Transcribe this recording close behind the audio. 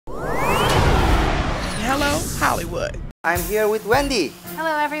Hollywood. I'm here with Wendy.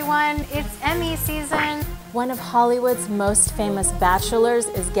 Hello everyone, it's Emmy season. One of Hollywood's most famous bachelors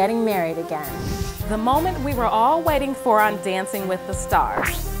is getting married again. The moment we were all waiting for on Dancing with the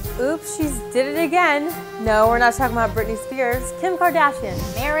Stars. Oops, she's did it again. No, we're not talking about Britney Spears. Kim Kardashian.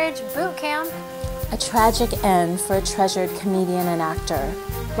 Marriage boot camp. A tragic end for a treasured comedian and actor.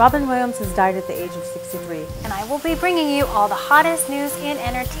 Robin Williams has died at the age of 63. And I will be bringing you all the hottest news in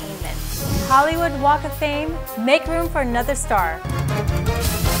entertainment. Hollywood Walk of Fame, make room for another star.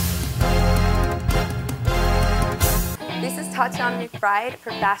 This is Tatianna McBride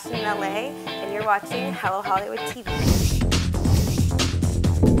for Fashion in LA, and you're watching Hello Hollywood TV.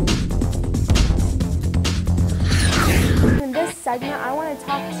 In this segment, I want to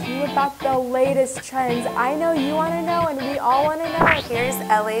talk to you about the latest trends. I know you want to know, and we all want to know. Here's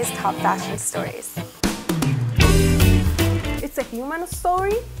LA's top fashion stories. It's a human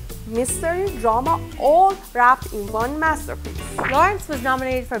story, mystery, drama, all wrapped in one masterpiece. Lawrence was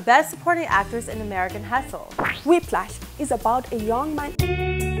nominated for Best Supporting Actress in American Hustle. Whiplash is about a young man.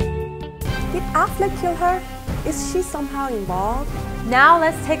 Did Affleck kill her? Is she somehow involved? Now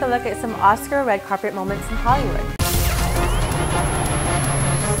let's take a look at some Oscar red carpet moments in Hollywood.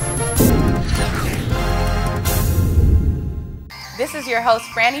 This is your host,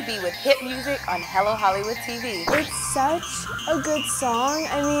 Franny B, with hit music on Hello Hollywood TV. It's such a good song.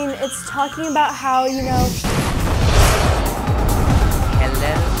 I mean, it's talking about how, you know...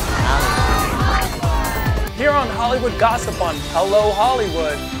 Hello Hollywood. Here on Hollywood Gossip on Hello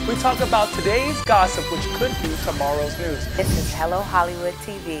Hollywood, we talk about today's gossip, which could be tomorrow's news. This is Hello Hollywood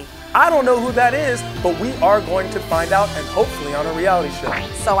TV. I don't know who that is, but we are going to find out, and hopefully on a reality show.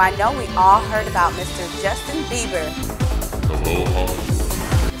 So I know we all heard about Mr. Justin Bieber.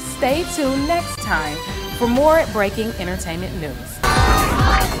 Stay tuned next time for more breaking entertainment news.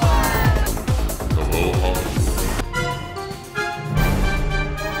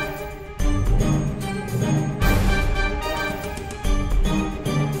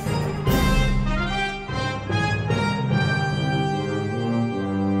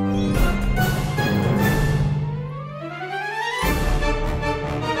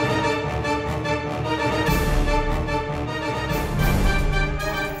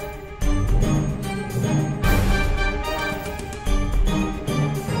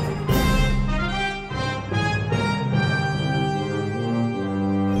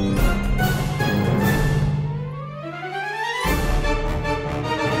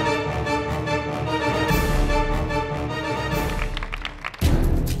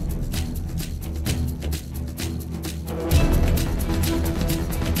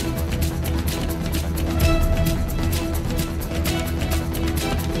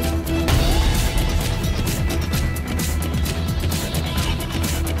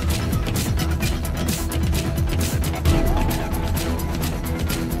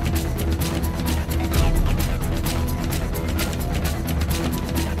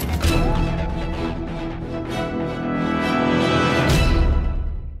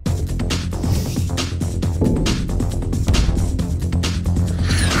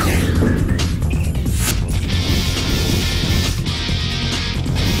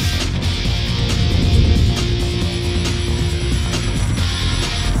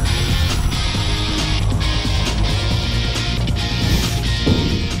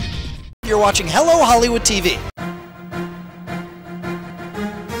 You're watching Hello Hollywood TV.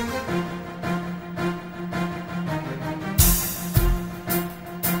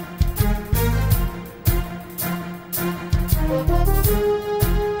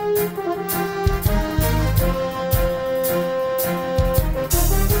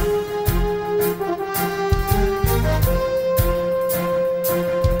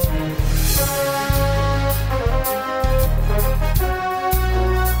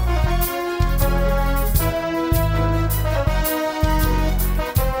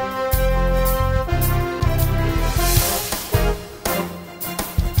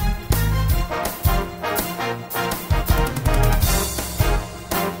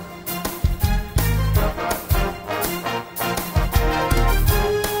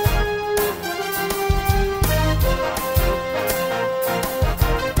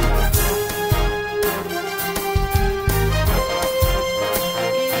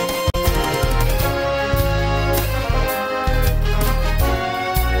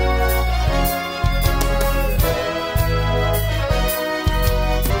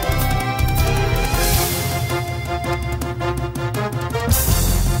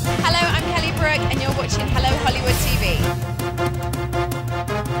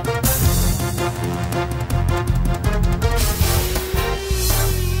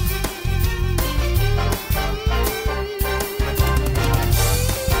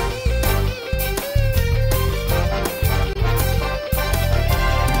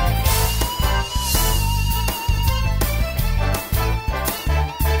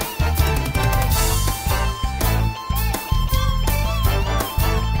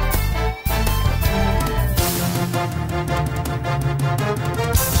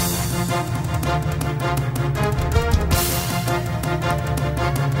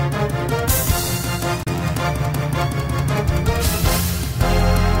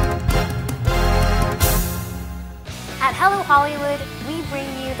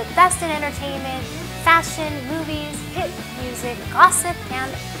 best in entertainment, fashion, movies, hit music, gossip,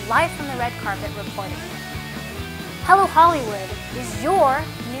 and live from the red carpet reporting. Hello Hollywood is your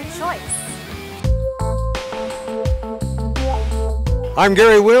new choice. I'm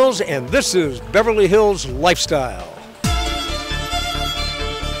Gary Wills, and this is Beverly Hills Lifestyle.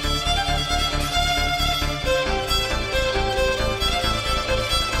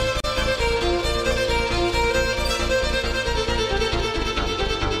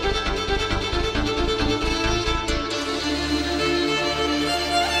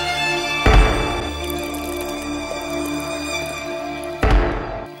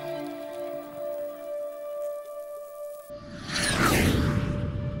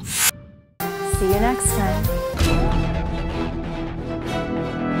 See you next time.